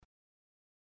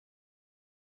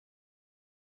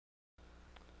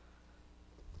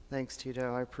Thanks,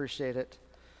 Tito. I appreciate it.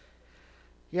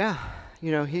 Yeah,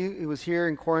 he was here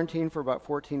in quarantine for about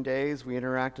 14 days. We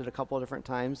interacted a couple of different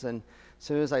times, and as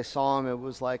soon as I saw him, it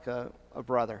was like a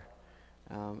brother.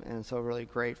 And so really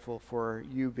grateful for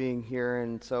you being here.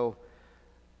 And so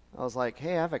I was like,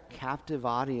 hey, I have a captive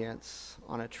audience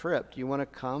on a trip. Do you want to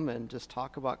come and just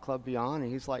talk about Club Beyond?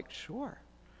 And he's like, sure.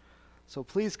 So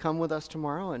please come with us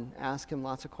tomorrow and ask him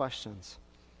lots of questions.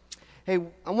 Hey,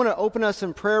 I want to open us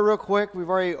in prayer real quick. We've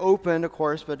already opened, of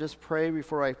course, but just pray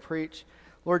before I preach.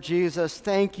 Lord Jesus,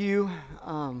 thank you.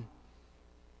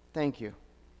 Thank you.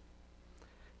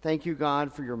 Thank you,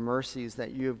 God, for your mercies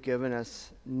that you have given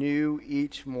us new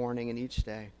each morning and each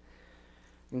day.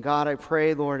 And God, I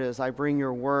pray, Lord, as I bring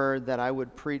your word, that I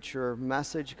would preach your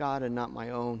message, God, and not my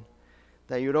own.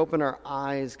 That you would open our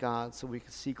eyes, God, so we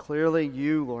could see clearly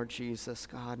you, Lord Jesus,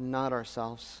 God, not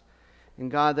ourselves.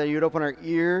 And God, that you would open our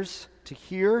ears to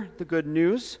hear the good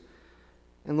news.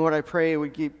 And Lord, I pray it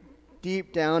would get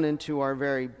deep down into our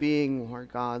very being, Lord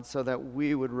God, so that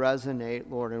we would resonate,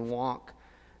 Lord, and walk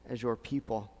as your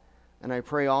people. And I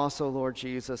pray also, Lord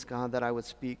Jesus, God, that I would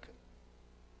speak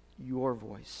your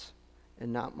voice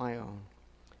and not my own.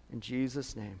 In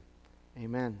Jesus' name,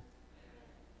 amen.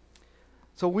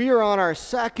 So we are on our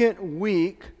second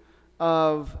week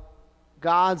of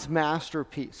God's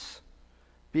masterpiece,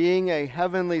 being a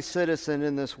heavenly citizen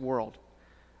in this world.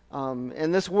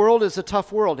 And this world is a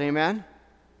tough world, amen?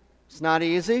 It's not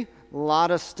easy. A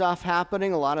lot of stuff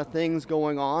happening, a lot of things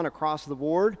going on across the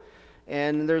board,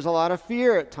 and there's a lot of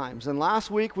fear at times. And last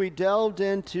week we delved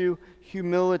into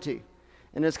humility.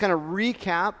 And let's kind of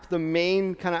recap the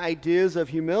main kind of ideas of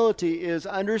humility is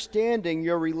understanding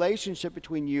your relationship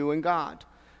between you and God.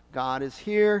 God is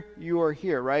here, you are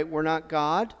here, right? We're not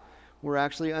God. We're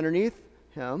actually underneath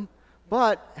him.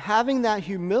 But having that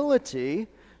humility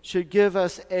should give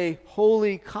us a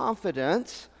holy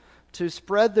confidence to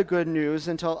spread the good news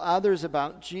and tell others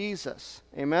about Jesus.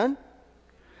 Amen?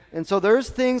 And so there's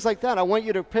things like that. I want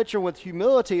you to picture with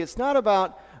humility, it's not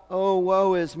about, oh,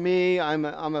 woe is me, I'm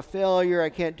a failure, I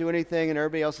can't do anything, and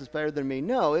everybody else is better than me.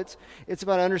 No, it's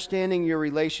about understanding your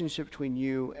relationship between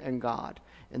you and God,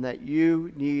 and that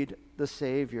you need the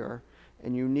Savior,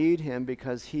 and you need him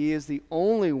because he is the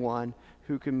only one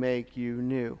who can make you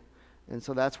new. And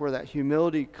so that's where that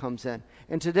humility comes in.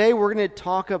 And today we're going to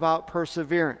talk about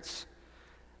perseverance.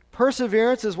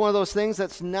 Perseverance is one of those things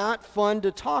that's not fun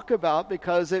to talk about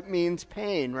because it means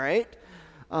pain, right?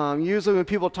 Usually when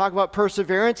people talk about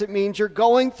perseverance, it means you're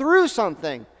going through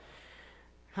something.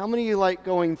 How many of you like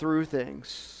going through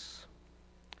things?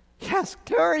 Yes,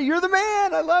 Terry, you're the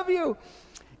man. I love you.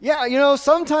 Yeah,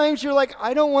 sometimes you're like,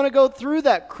 I don't want to go through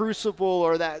that crucible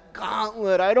or that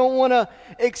gauntlet. I don't want to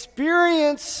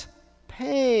experience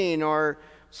pain or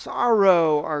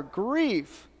sorrow or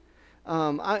grief.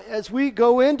 As we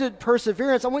go into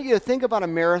perseverance, I want you to think about a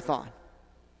marathon.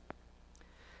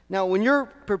 Now, when you're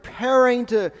preparing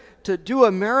to do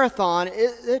a marathon,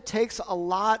 it takes a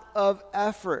lot of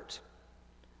effort,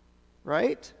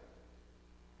 right?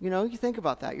 You think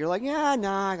about that. You're like, God,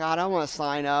 I don't want to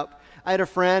sign up. I had a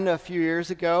friend a few years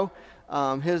ago.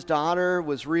 His daughter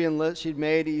was re-enlisted. She'd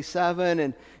made E7,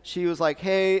 and she was like,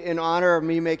 hey, in honor of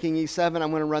me making E7,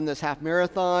 I'm going to run this half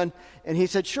marathon. And he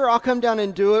said, sure, I'll come down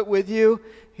and do it with you.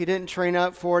 He didn't train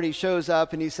up for it. He shows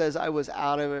up, and he says, I was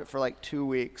out of it for like 2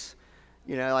 weeks.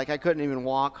 I couldn't even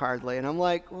walk hardly. And I'm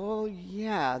like, well,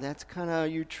 yeah, that's kind of,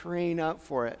 you train up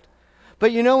for it.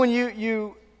 But when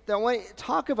you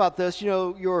talk about this,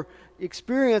 your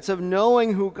experience of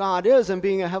knowing who God is and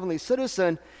being a heavenly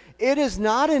citizen, it is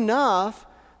not enough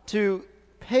to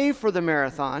pay for the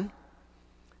marathon.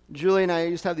 Julie and I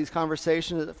used to have these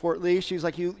conversations at Fort Lee. She's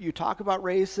like, you talk about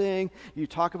racing, you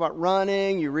talk about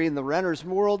running, you read the Runner's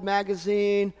World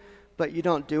magazine, but you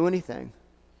don't do anything.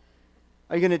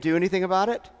 Are you going to do anything about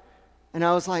it? And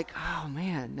I was like, oh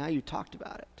man, now you talked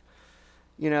about it.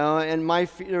 And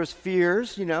there's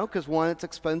fears, because one, it's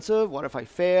expensive. What if I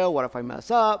fail? What if I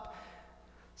mess up?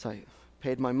 So I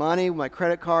paid my money, my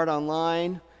credit card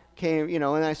online,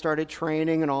 and I started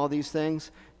training and all these things.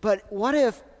 But what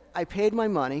if I paid my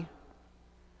money?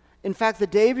 In fact, the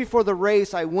day before the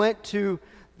race, I went to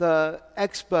the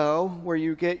expo where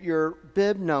you get your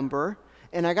bib number,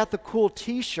 and I got the cool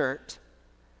T-shirt.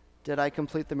 Did I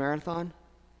complete the marathon?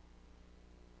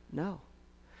 No.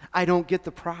 I don't get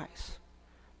the prize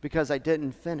because I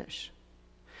didn't finish.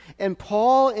 And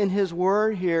Paul, in his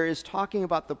word here, is talking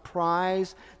about the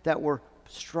prize that we're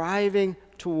striving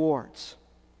towards.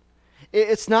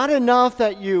 It's not enough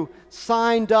that you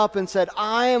signed up and said,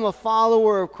 I am a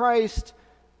follower of Christ.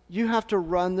 You have to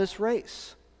run this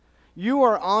race. You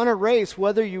are on a race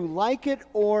whether you like it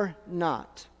or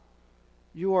not.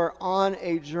 You are on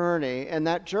a journey, and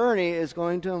that journey is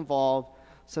going to involve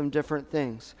some different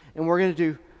things. And we're going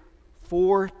to do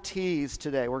 4 T's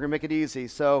today. We're going to make it easy.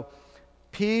 So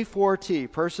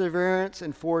P4T, perseverance,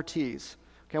 and 4 T's.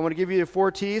 Okay, I want to give you the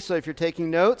 4 T's, so if you're taking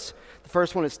notes, the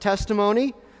first one is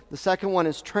testimony, the second one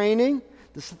is training,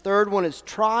 the third one is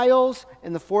trials,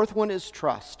 and the fourth one is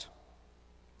trust.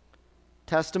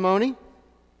 Testimony,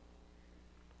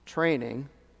 training,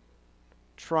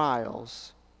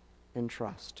 trials, and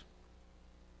trust.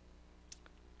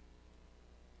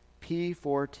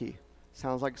 P4T.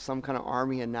 Sounds like some kind of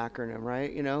army acronym,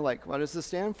 right? Like, what does this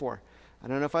stand for? I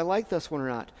don't know if I like this one or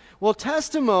not. Well,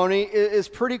 testimony is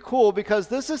pretty cool because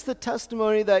this is the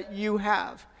testimony that you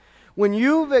have. When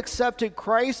you've accepted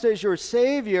Christ as your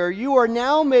Savior, you are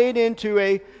now made into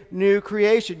a new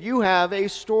creation. You have a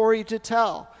story to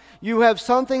tell. You have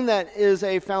something that is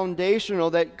a foundational,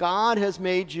 that God has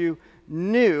made you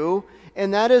new,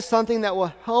 and that is something that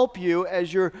will help you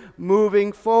as you're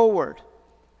moving forward.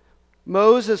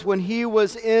 Moses, when he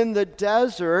was in the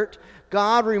desert,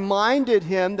 God reminded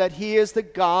him that he is the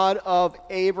God of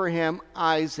Abraham,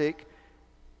 Isaac,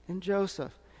 and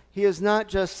Joseph. He is not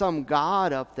just some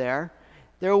God up there.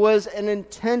 There was an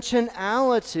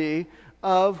intentionality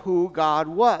of who God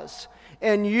was.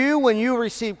 And you, when you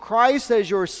receive Christ as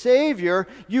your Savior,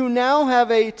 you now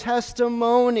have a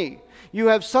testimony. You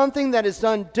have something that is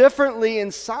done differently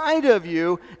inside of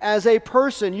you as a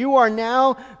person. You are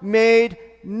now made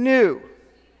new.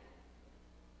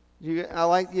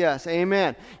 Yes,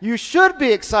 amen. You should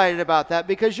be excited about that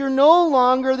because you're no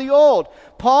longer the old.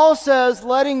 Paul says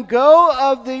letting go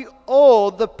of the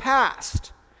old, the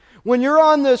past. When you're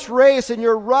on this race and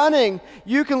you're running,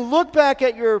 you can look back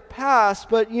at your past,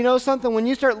 but you know something? When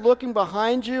you start looking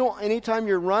behind you anytime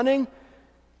you're running,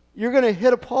 you're going to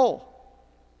hit a pole.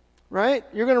 Right?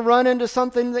 You're going to run into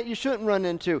something that you shouldn't run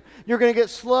into. You're going to get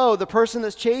slow. The person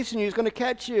that's chasing you is going to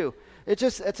catch you.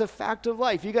 It's a fact of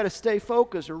life. You got to stay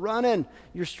focused or run in.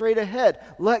 You're straight ahead.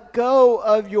 Let go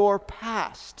of your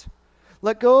past.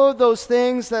 Let go of those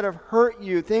things that have hurt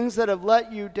you, things that have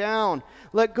let you down.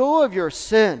 Let go of your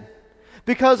sin.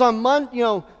 Because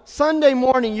on Sunday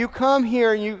morning, you come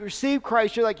here and you receive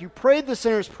Christ. You prayed the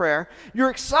sinner's prayer. You're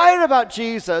excited about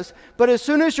Jesus. But as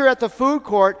soon as you're at the food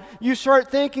court, you start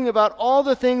thinking about all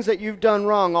the things that you've done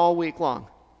wrong all week long.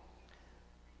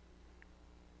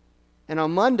 And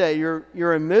on Monday,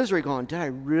 you're in misery going, did I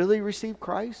really receive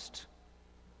Christ?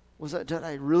 Did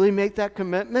I really make that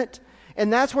commitment?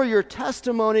 And that's where your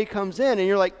testimony comes in. And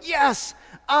you're like, yes,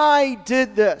 I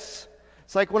did this.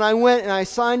 It's like when I went and I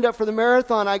signed up for the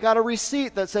marathon, I got a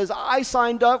receipt that says I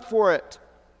signed up for it.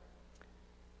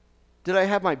 Did I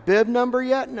have my bib number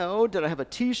yet? No. Did I have a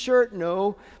t-shirt?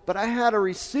 No. But I had a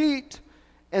receipt,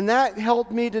 and that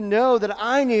helped me to know that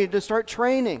I needed to start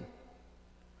training.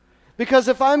 Because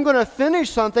if I'm going to finish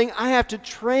something, I have to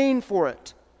train for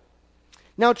it.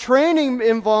 Now, training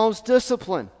involves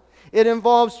discipline. It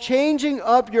involves changing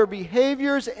up your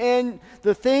behaviors and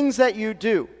the things that you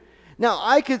do. Now,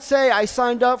 I could say I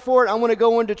signed up for it, I want to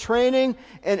go into training,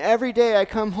 and every day I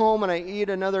come home and I eat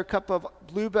another cup of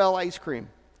Bluebell ice cream.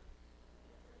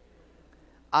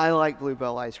 I like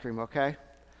Bluebell ice cream, okay?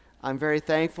 I'm very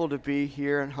thankful to be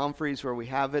here in Humphreys where we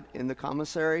have it in the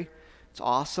commissary. It's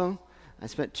awesome. I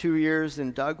spent 2 years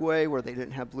in Dugway where they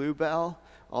didn't have Bluebell.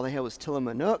 All they had was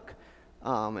Tillamook.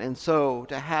 And so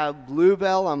to have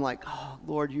Bluebell, I'm like, oh,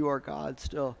 Lord, you are God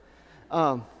still.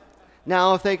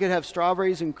 Now, if they could have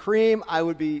strawberries and cream, I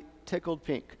would be tickled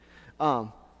pink.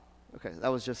 Okay, that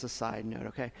was just a side note,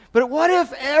 okay? But what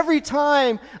if every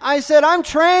time I said, I'm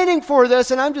training for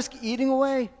this, and I'm just eating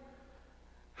away?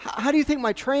 How do you think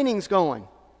my training's going?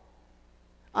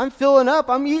 I'm filling up,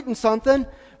 I'm eating something.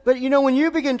 But when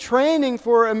you begin training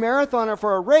for a marathon or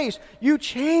for a race, you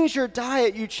change your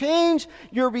diet, you change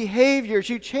your behaviors,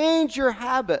 you change your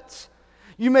habits.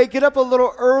 You may get up a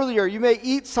little earlier, you may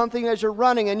eat something as you're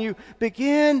running, and you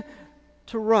begin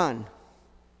to run.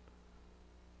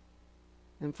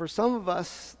 And for some of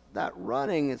us, that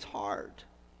running is hard.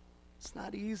 It's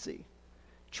not easy.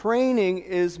 Training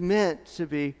is meant to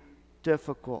be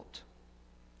difficult.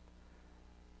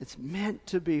 It's meant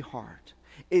to be hard.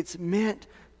 It's meant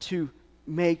to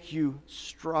make you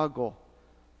struggle.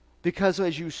 Because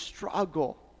as you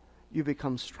struggle, you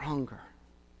become stronger.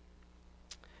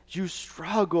 As you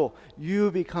struggle, you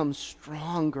become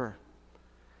stronger.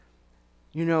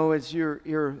 As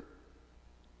you're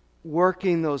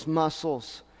working those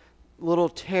muscles, little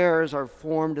tears are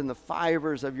formed in the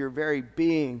fibers of your very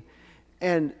being,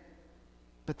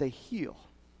 but they heal.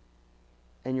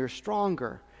 And you're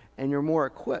stronger. and you're more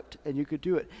equipped and you could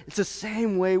do it. It's the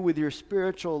same way with your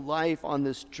spiritual life on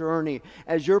this journey.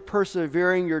 As you're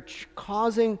persevering, you're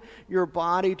causing your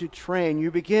body to train.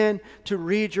 You begin to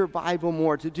read your Bible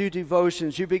more, to do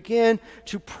devotions. You begin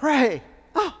to pray.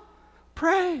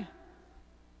 Pray.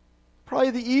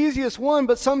 Probably the easiest one,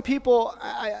 but some people,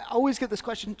 I always get this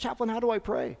question, Chaplain, how do I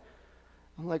pray?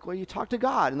 I'm like, well, you talk to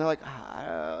God. And they're like,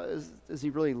 is he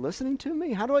really listening to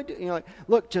me? How do I do? You know, like,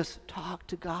 look, just talk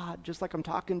to God, just like I'm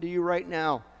talking to you right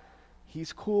now.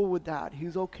 He's cool with that.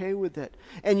 He's okay with it.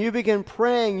 And you begin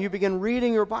praying. You begin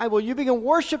reading your Bible. You begin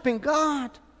worshiping God.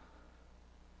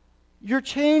 You're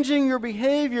changing your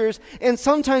behaviors, and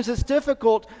sometimes it's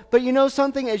difficult, but you know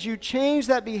something? As you change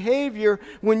that behavior,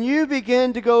 when you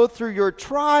begin to go through your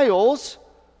trials,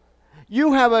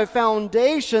 you have a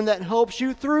foundation that helps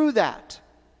you through that.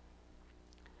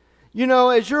 You know,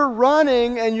 as you're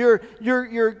running and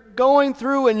you're going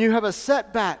through and you have a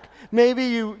setback, maybe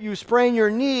you sprain your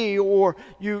knee, or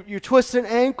you twist an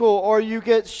ankle, or you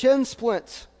get shin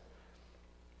splints.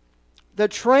 The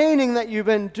training that you've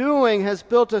been doing has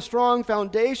built a strong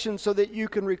foundation so that you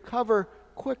can recover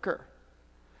quicker.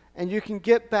 And you can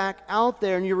get back out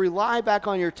there and you rely back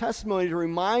on your testimony to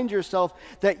remind yourself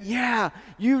that, yeah,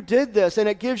 you did this. And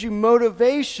it gives you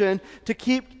motivation to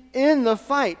keep in the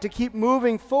fight, to keep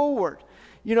moving forward.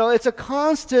 You know, it's a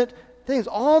constant thing.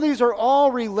 All these are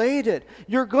all related.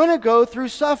 You're going to go through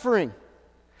suffering.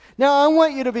 Now, I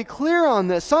want you to be clear on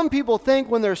this. Some people think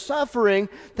when they're suffering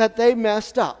that they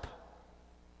messed up.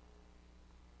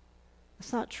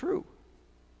 That's not true.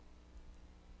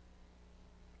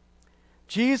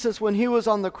 Jesus, when he was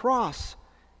on the cross,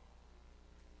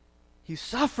 he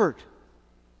suffered.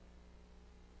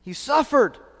 He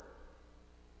suffered.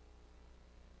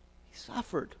 He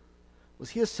suffered.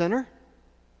 Was he a sinner?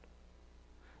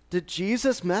 Did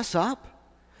Jesus mess up?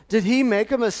 Did he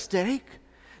make a mistake?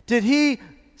 Did he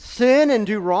sin and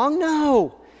do wrong?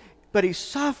 No. But he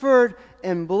suffered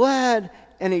and bled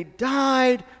and he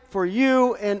died for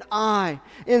you and I.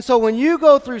 And so when you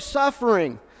go through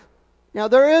suffering, now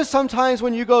there is sometimes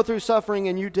when you go through suffering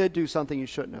and you did do something you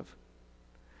shouldn't have.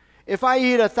 If I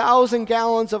eat 1,000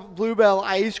 gallons of Bluebell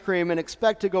ice cream and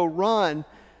expect to go run,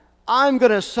 I'm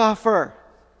going to suffer,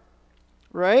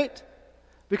 right?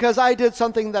 Because I did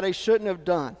something that I shouldn't have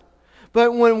done.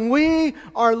 But when we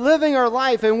are living our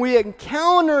life and we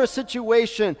encounter a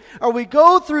situation, or we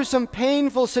go through some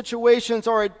painful situations,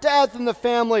 or a death in the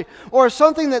family, or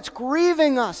something that's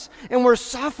grieving us, and we're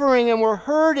suffering and we're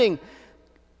hurting,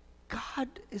 God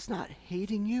is not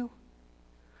hating you.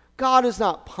 God is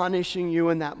not punishing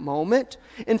you in that moment.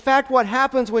 In fact, what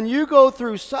happens when you go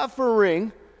through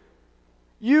suffering,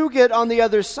 you get on the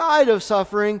other side of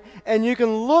suffering, and you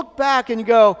can look back and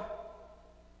go,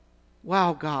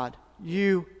 wow, God,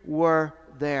 you were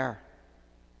there.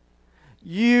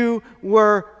 You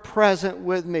were present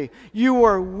with me. You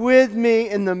were with me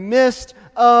in the midst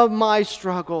of my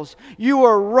struggles. You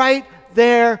were right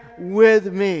there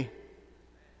with me.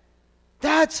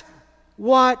 That's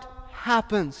what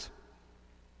happens.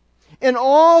 And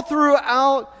all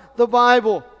throughout the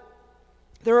Bible,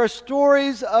 there are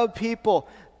stories of people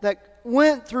that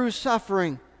went through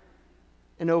suffering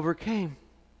and overcame.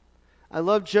 I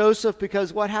love Joseph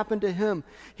because what happened to him?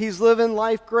 He's living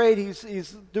life great.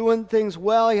 He's doing things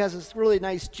well. He has this really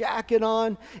nice jacket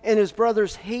on, and his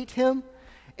brothers hate him,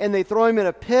 and they throw him in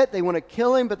a pit. They want to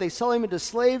kill him, but they sell him into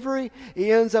slavery.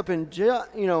 He ends up in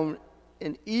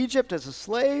Egypt as a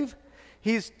slave.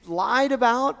 He's lied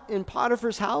about in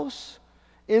Potiphar's house,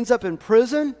 ends up in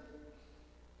prison,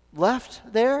 left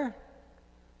there,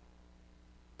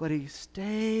 but he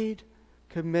stayed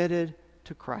committed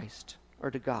to Christ,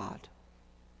 or to God.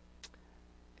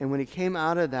 And when he came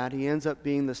out of that, he ends up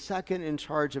being the second in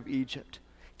charge of Egypt.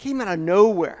 Came out of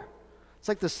nowhere. It's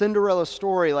like the Cinderella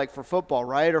story, like for football,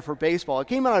 right? Or for baseball. It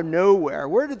came out of nowhere.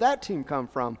 Where did that team come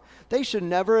from? They should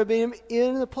never have been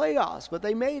in the playoffs, but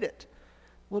they made it.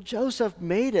 Well, Joseph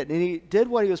made it, and he did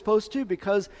what he was supposed to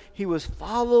because he was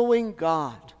following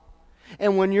God.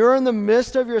 And when you're in the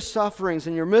midst of your sufferings,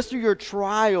 in the midst of your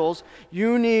trials,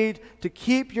 you need to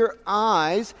keep your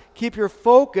eyes, keep your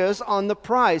focus on the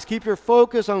prize. Keep your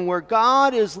focus on where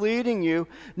God is leading you,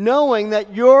 knowing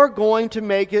that you're going to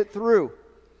make it through.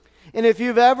 And if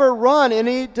you've ever run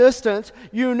any distance,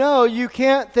 you know you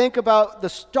can't think about the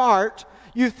start,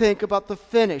 you think about the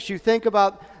finish. You think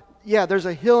about, yeah, there's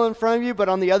a hill in front of you, but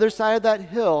on the other side of that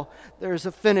hill, there's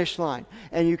a finish line.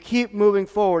 And you keep moving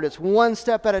forward. It's one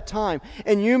step at a time.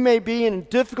 And you may be in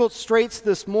difficult straits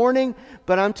this morning,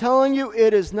 but I'm telling you,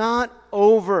 it is not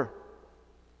over.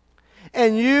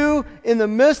 And you, in the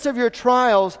midst of your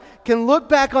trials, can look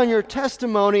back on your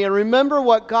testimony and remember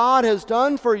what God has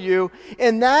done for you,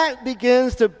 and that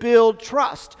begins to build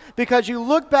trust. Because you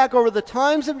look back over the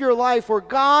times of your life where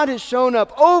God has shown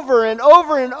up over and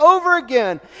over and over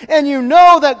again, and you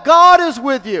know that God is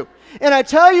with you. And I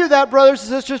tell you that, brothers and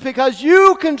sisters, because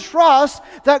you can trust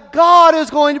that God is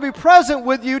going to be present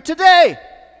with you today.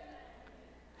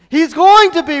 He's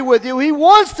going to be with you. He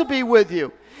wants to be with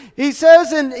you. He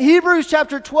says in Hebrews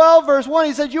chapter 12, verse 1,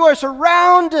 he says, you are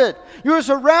surrounded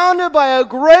by a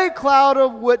great cloud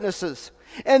of witnesses.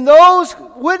 And those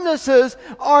witnesses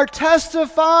are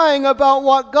testifying about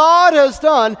what God has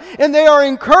done, and they are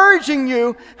encouraging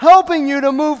you, helping you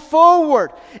to move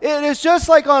forward. It is just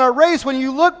like on a race when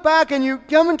you look back and you're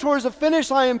coming towards the finish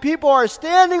line and people are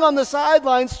standing on the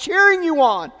sidelines cheering you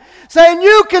on, saying,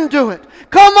 you can do it.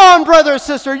 Come on, brother,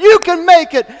 sister, you can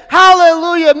make it.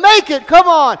 Hallelujah, make it, come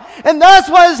on. And that's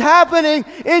what is happening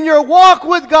in your walk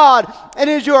with God. And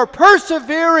as you are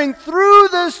persevering through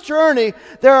this journey,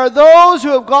 there are those who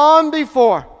have gone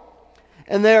before,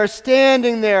 and they are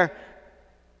standing there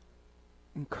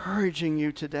encouraging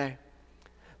you today.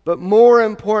 But more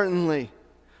importantly,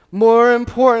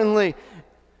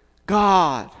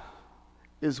 God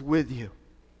is with you.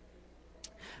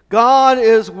 God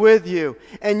is with you,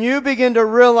 and you begin to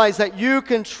realize that you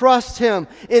can trust Him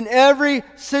in every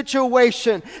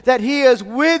situation, that He is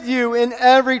with you in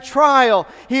every trial.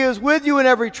 He is with you in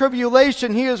every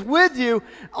tribulation. He is with you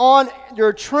on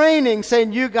your training,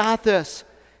 saying, you got this.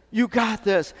 You got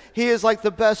this. He is like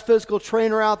the best physical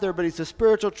trainer out there, but He's a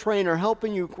spiritual trainer,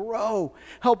 helping you grow,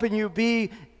 helping you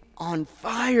be on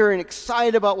fire and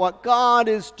excited about what God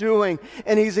is doing.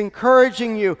 And He's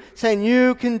encouraging you, saying,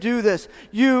 you can do this.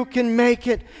 You can make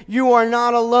it. You are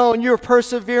not alone. You're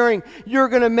persevering. You're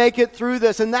going to make it through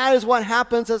this. And that is what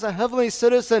happens as a heavenly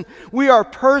citizen. We are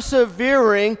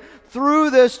persevering through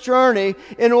this journey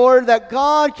in order that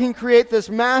God can create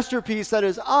this masterpiece that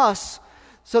is us,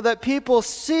 so that people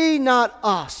see not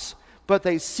us, but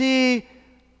they see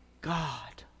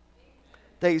God.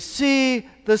 They see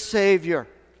the Savior.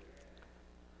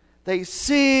 They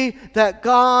see that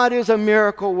God is a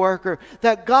miracle worker,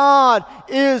 that God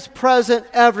is present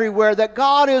everywhere, that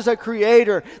God is a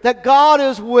creator, that God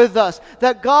is with us,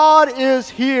 that God is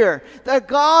here, that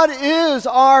God is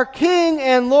our King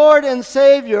and Lord and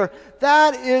Savior.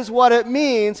 That is what it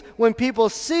means when people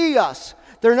see us.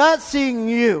 They're not seeing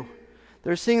you.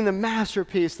 They're seeing the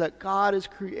masterpiece that God has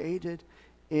created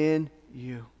in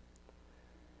you.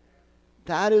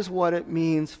 That is what it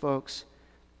means, folks.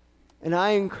 And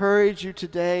I encourage you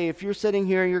today, if you're sitting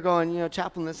here and you're going,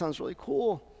 Chaplain, that sounds really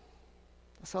cool.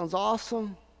 That sounds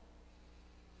awesome.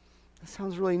 That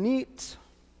sounds really neat.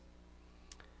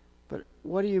 But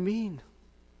what do you mean?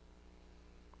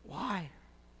 Why?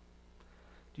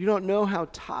 You don't know how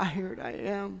tired I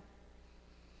am.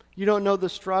 You don't know the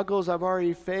struggles I've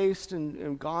already faced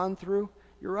and gone through.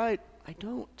 You're right, I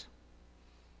don't.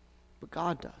 But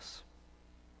God does.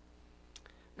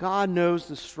 God knows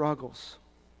the struggles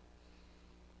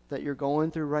that you're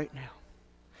going through right now.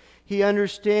 He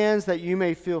understands that you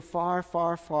may feel far,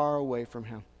 far, far away from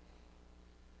Him.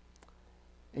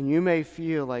 And you may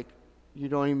feel like you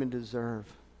don't even deserve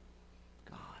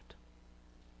God.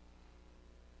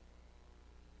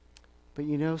 But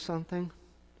you know something?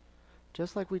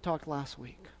 Just like we talked last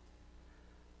week,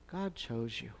 God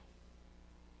chose you.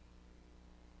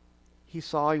 He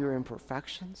saw your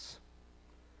imperfections.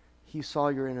 He saw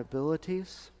your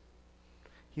inabilities.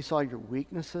 He saw your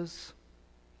weaknesses,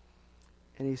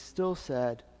 and He still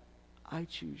said, I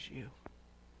choose you.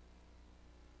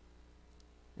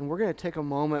 And we're going to take a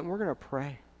moment, and we're going to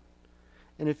pray.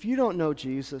 And if you don't know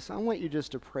Jesus, I want you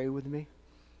just to pray with me,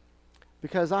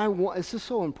 because this is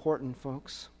so important,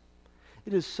 folks.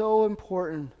 It is so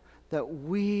important that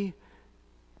we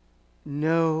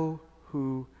know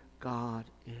who God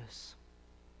is.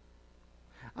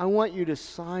 I want you to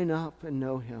sign up and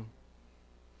know Him.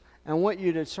 I want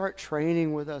you to start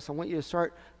training with us. I want you to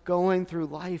start going through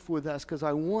life with us, because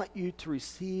I want you to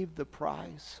receive the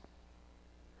prize.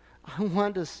 I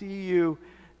want to see you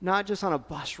not just on a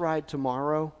bus ride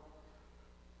tomorrow,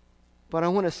 but I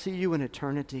want to see you in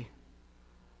eternity.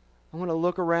 I want to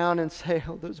look around and say,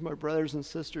 oh, those are my brothers and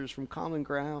sisters from Common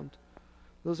Ground.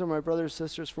 Those are my brothers and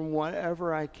sisters from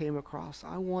whatever I came across.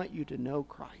 I want you to know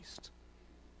Christ,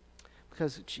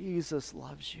 because Jesus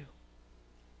loves you.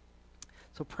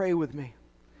 So pray with me.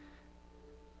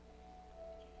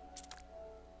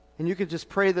 And you could just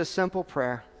pray this simple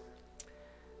prayer.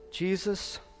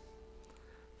 Jesus,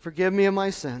 forgive me of my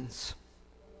sins.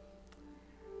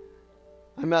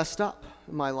 I messed up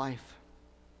in my life.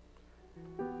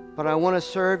 but I want to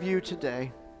serve you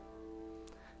today.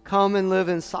 Come and live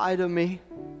inside of me.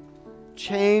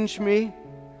 Change me.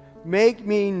 Make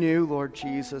me new, Lord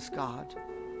Jesus, God,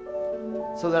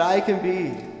 so that I can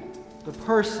be the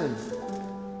person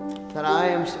that I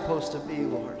am supposed to be,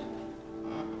 Lord.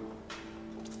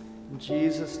 In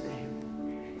Jesus'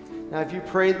 name. Now, if you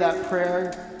prayed that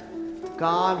prayer,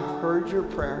 God heard your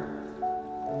prayer.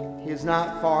 He is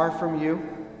not far from you,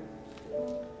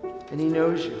 and He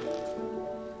knows you.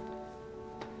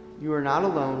 You are not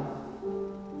alone.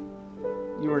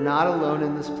 You are not alone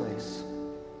in this place.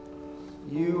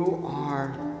 You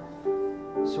are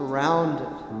surrounded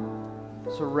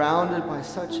by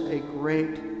such a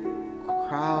great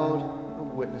crowd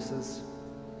of witnesses.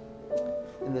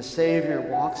 And the Savior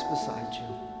walks beside you,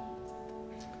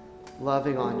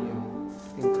 loving on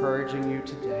you, encouraging you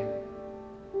today.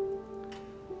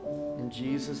 In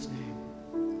Jesus' name,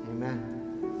 amen.